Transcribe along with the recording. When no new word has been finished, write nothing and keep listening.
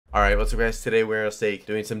Alright, what's up guys? Today we're on stake,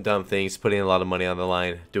 doing some dumb things, putting a lot of money on the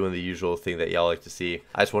line, doing the usual thing that y'all like to see.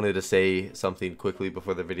 I just wanted to say something quickly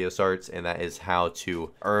before the video starts, and that is how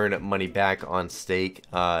to earn money back on stake.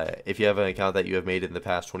 If you have an account that you have made in the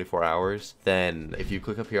past 24 hours, then if you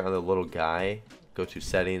click up here on the little guy, go to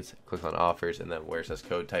settings, click on offers, and then where it says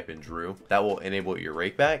code, type in Drew. That will enable your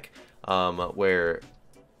rake back, where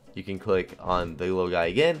you can click on the little guy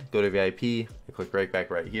again, go to VIP, and click rakeback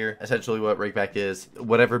right here. Essentially what rakeback is,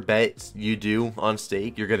 whatever bets you do on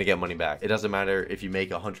stake, you're gonna get money back. It doesn't matter if you make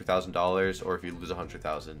 $100,000 or if you lose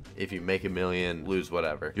 100,000. If you make $1 million, lose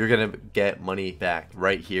whatever. You're gonna get money back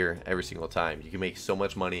right here every single time. You can make so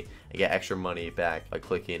much money and get extra money back by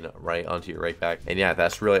clicking right onto your rakeback. And yeah,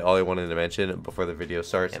 that's really all I wanted to mention before the video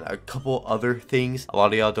starts. And a couple other things. A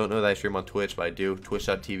lot of y'all don't know that I stream on Twitch, but I do.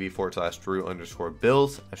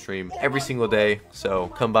 Twitch.tv/Drew_Bills. I stream every single day, so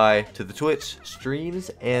come by to the Twitch streams.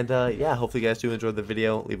 And yeah, hopefully you guys do enjoy the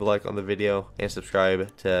video. Leave a like on the video and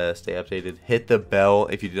subscribe to stay updated. Hit the bell.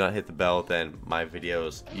 If you do not hit the bell, then my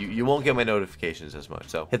videos, you won't get my notifications as much.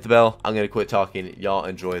 So hit the bell. I'm gonna quit talking. Y'all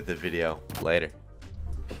enjoy the video. Later.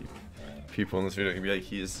 People in this video can be like,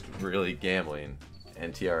 he's really gambling.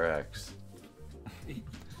 NTRX.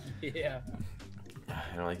 Yeah.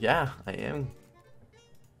 And I'm like, yeah, I am.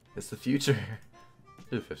 It's the future.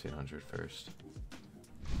 Do 1500 first.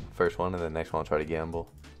 First one, and then next one I'll try to gamble.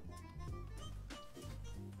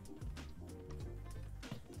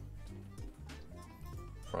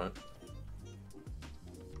 Front.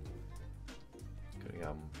 Could have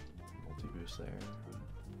got multi-boost there.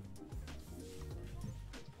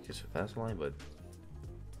 Just fast line, but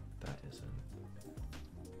that isn't.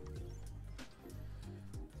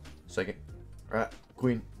 Second. Rat.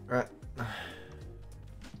 Queen. Rat.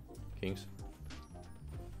 Kings.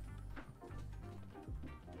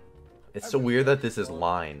 It's so weird that this is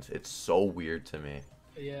lines. It's so weird to me.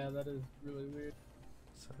 Yeah, that is really weird.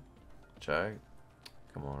 So, check.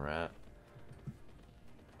 Come on, rat.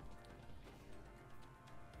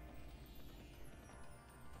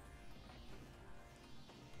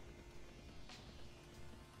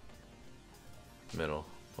 Middle.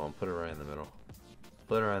 Come on, put it right in the middle.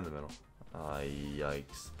 Put it right in the middle.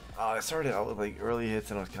 Yikes. I started out with like early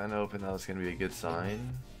hits and I was kind of hoping that was going to be a good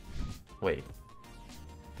sign. Wait.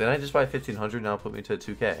 Didn't I just buy 1500 now put me to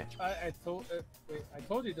 2k? I told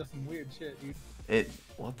you just some weird shit, dude.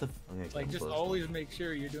 What the like, just always make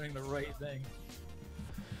sure you're doing the right thing.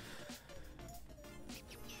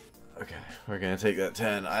 Okay, we're gonna take that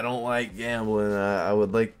 10. I don't like gambling. I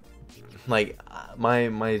would like my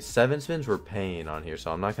 7 spins were paying on here,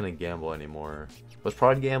 so I'm not gonna gamble anymore. Was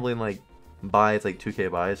prod gambling like buys, like 2k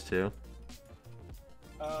buys too?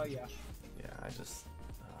 Yeah. Yeah, I just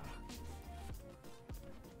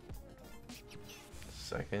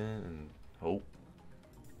second and hope.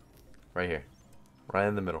 Right here. Right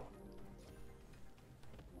in the middle.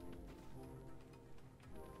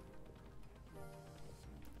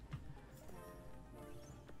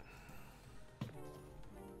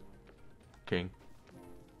 King.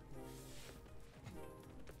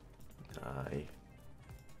 Aye.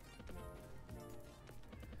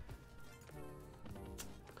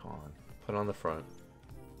 Come on. Put on the front.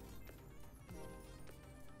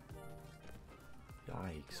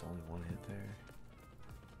 Yikes, only one hit there.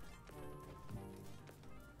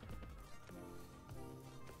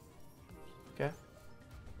 Okay.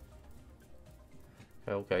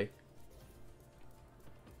 Okay.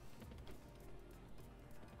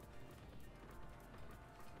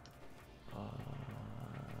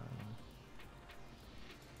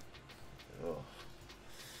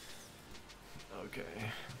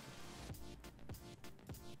 Okay.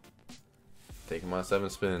 Taking my 7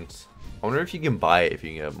 spins. I wonder if you can buy it if you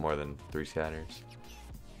can get more than 3 scatters.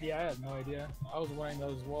 Yeah, I had no idea. I was wearing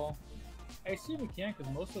those as well. I assume you can,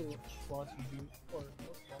 because most of the slots you do, or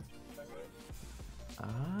most slots you do that way.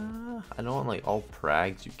 I know on like all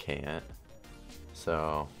prags you can't.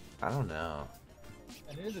 So, I don't know.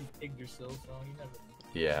 And it is an Yggdrasil, so you never.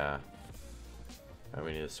 Yeah. Alright,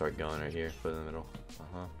 we need to start going right here. Put it in the middle.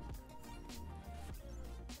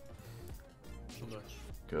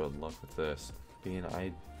 Good luck with this. Being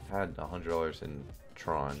I had $100 in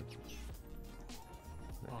Tron.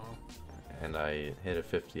 And I hit a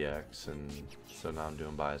 50x, and so now I'm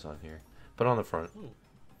doing buys on here. Put on the front. Oh,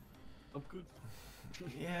 I'm good.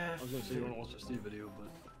 Yeah. I was gonna say you wanna watch the Steve video, but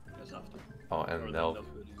that's after. Oh, and Or they'll. the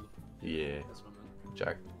video. Yeah. That's what I meant.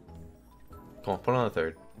 Jack. Come on, put on the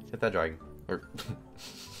third. Hit that dragon. Or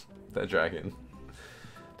that dragon.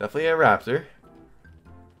 Definitely a raptor.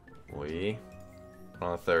 We put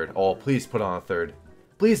on a third. Oh, please put on a third.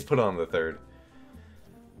 Please put on the third.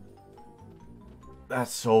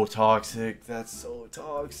 That's so toxic. That's so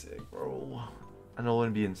toxic, bro. I know it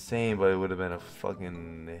wouldn't be insane, but it would have been a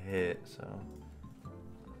fucking hit, so.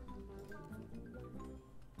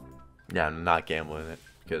 Yeah, I'm not gambling it,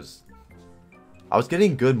 because I was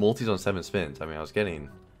getting good multis on 7 spins. I mean, I was getting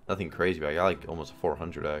nothing crazy, but I got like almost a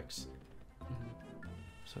 400x.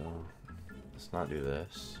 So, let's not do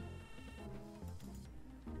this.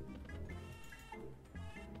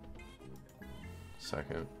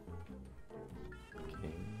 Second.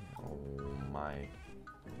 King. Oh my.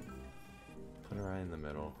 Put it right in the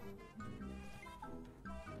middle.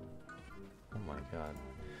 Oh my god.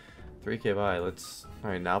 3k buy. Let's.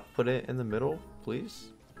 Alright, now put it in the middle, please.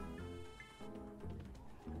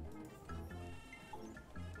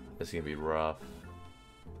 This is gonna be rough.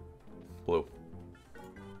 Blue.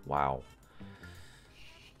 Wow.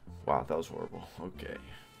 Wow, that was horrible. Okay.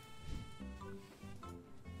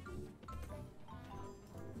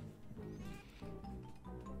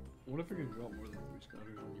 What if we can drop more than 3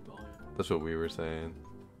 scatters when you buy it? That's what we were saying.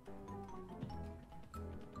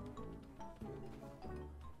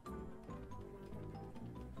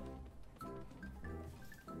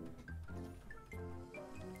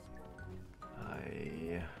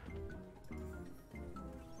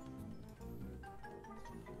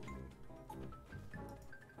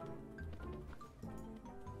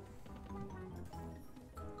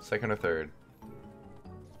 Second or third?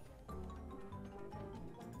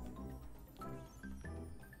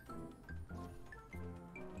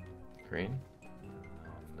 Green? Oh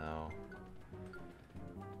no.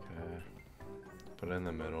 Okay. Put it in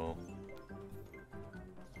the middle.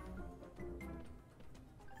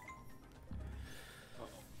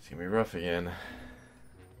 It's gonna be rough again.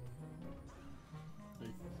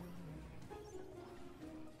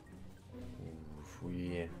 Oof,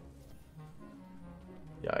 we...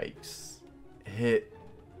 Yikes. Hit.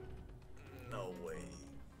 No way.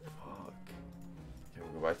 Fuck. Okay,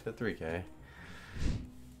 we'll go back to the 3k.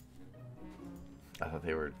 I thought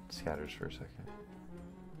they were scatters for a second.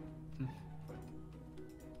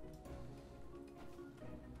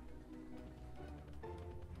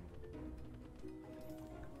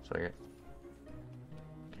 Second.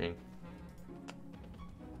 King.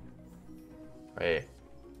 Hey.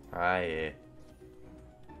 Right here.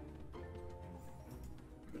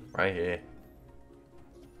 Right here.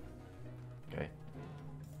 Okay.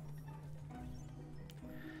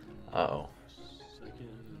 Uh-oh. Second.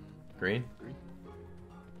 Green? Green.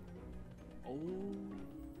 Oh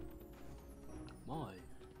my.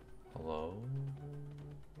 Hello?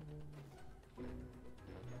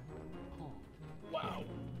 Huh. Wow.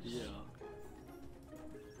 Yeah.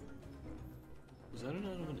 Was that an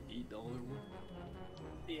out of an $8 one?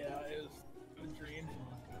 Yeah, it was a dream.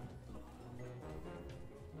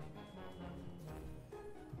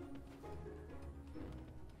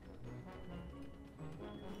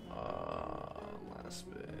 Last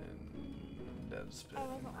spin. Dead spin. I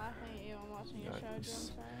wasn't laughing at you. I'm watching your show, Joe. I'm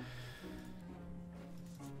sorry.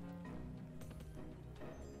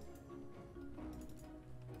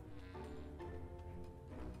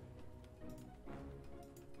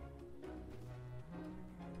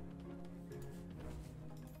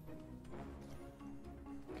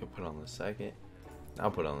 Could put on the second.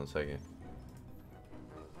 I'll put on the second.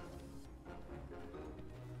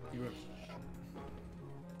 You were.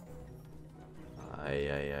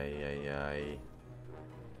 Ay.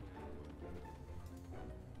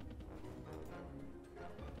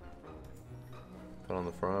 Put on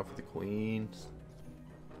the front for the queens.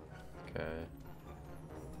 Okay.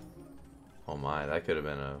 Oh my, that could have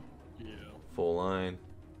been a full line.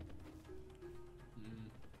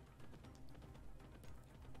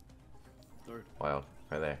 Third. Wow,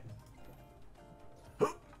 right there.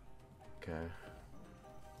 Okay.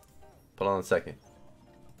 Put on the second.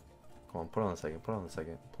 Come on, put on the second. Put on the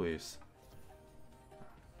second, please.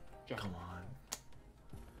 Come on.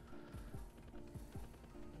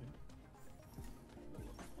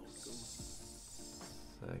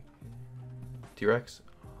 Second. T-Rex.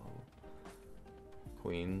 Oh.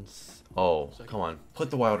 Queens. Oh, Second. come on.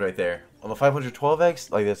 Put the wild right there. On the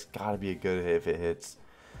 512X? Like, that's gotta be a good hit if it hits.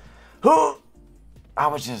 How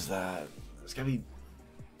much is that? It's gotta be...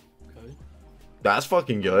 Okay. That's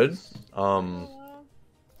fucking good.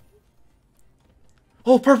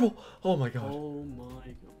 Oh, purple! Oh my god. Oh my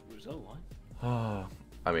god. Was that a line?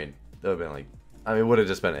 I mean, that would have been like... I mean, it would have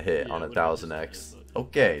just been a hit Yeah, on it would've 1000X. just been a hit, but-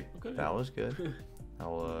 Okay, Okay. that was good.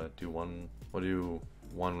 I'll do one... We'll do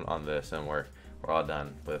one on this, and we're all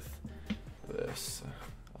done with this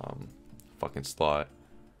fucking slot.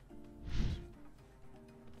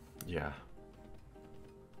 Yeah.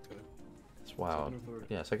 Okay. It's wild. Second or third?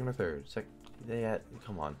 Yeah, second or third. They had,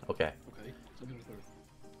 come on. Okay. Okay. So give it a third.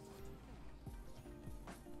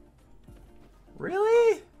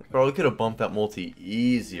 Really? Bro, we could have bumped that multi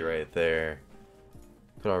easy right there.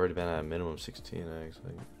 Could have already been at a minimum 16x.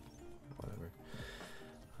 Like,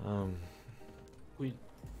 whatever. Queen.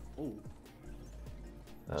 Oh.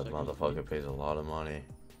 That Second motherfucker queen. pays a lot of money.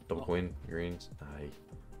 Double Oh. queen, greens. Aye.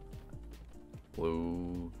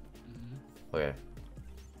 Blue. Mm-hmm. Okay.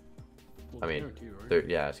 Well, I mean, guaranteed, right?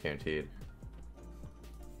 yeah, it's guaranteed.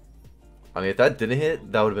 I mean, if that didn't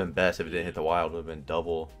hit, that would have been best. If it didn't hit the wild, it would have been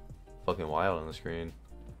double fucking wild on the screen.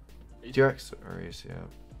 Ace- T-Rex or Ace, yeah.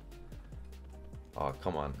 Oh,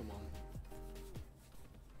 come on. Come on.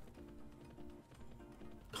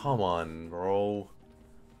 Come on, bro.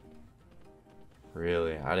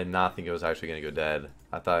 Really? I did not think it was actually going to go dead.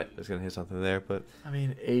 I thought it was going to hit something there, but... I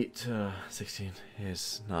mean, 8 to 16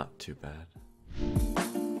 is not too bad.